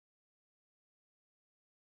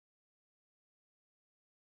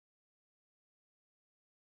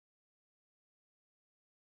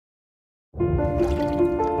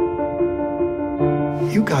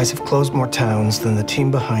You guys have closed more towns than the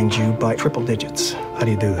team behind you by triple digits. How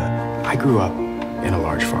do you do that? I grew up in a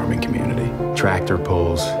large farming community. Tractor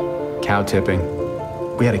pulls, cow tipping.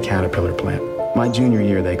 We had a caterpillar plant. My junior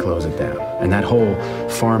year, they closed it down. And that whole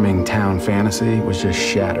farming town fantasy was just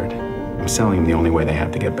shattered. I'm selling them the only way they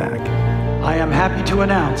have to get back. I am happy to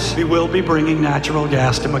announce we will be bringing natural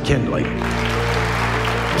gas to McKinley.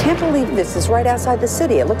 Can't believe this is right outside the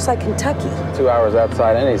city. It looks like Kentucky. 2 hours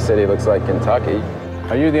outside any city looks like Kentucky.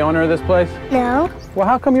 Are you the owner of this place? No. Well,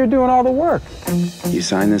 how come you're doing all the work? You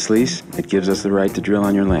sign this lease, it gives us the right to drill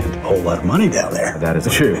on your land. A whole lot of money down there. That is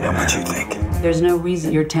true. How much you think? There's no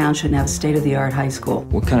reason your town shouldn't have a state-of-the-art high school.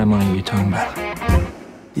 What kind of money are you talking about?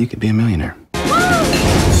 You could be a millionaire.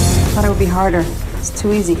 Thought it would be harder. It's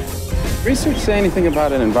too easy. Research say anything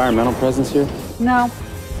about an environmental presence here? No.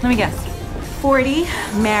 Let me guess. 40,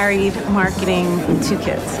 married, marketing, 2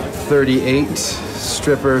 kids. 38,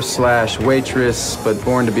 stripper slash waitress, but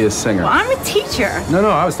born to be a singer. Well, I'm a teacher. No,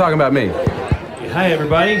 I was talking about me. Hi,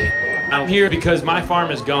 everybody. I'm here because my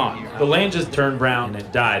farm is gone. The land just turned brown and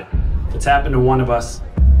it died. If it's happened to one of us,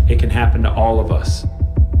 it can happen to all of us.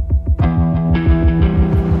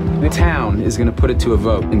 The town is going to put it to a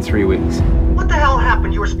vote in 3 weeks. What the hell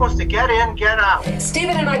happened? You were supposed to get in, get out.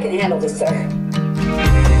 Stephen and I can handle this, sir.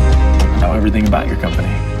 I know everything about your company.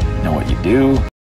 I know what you do,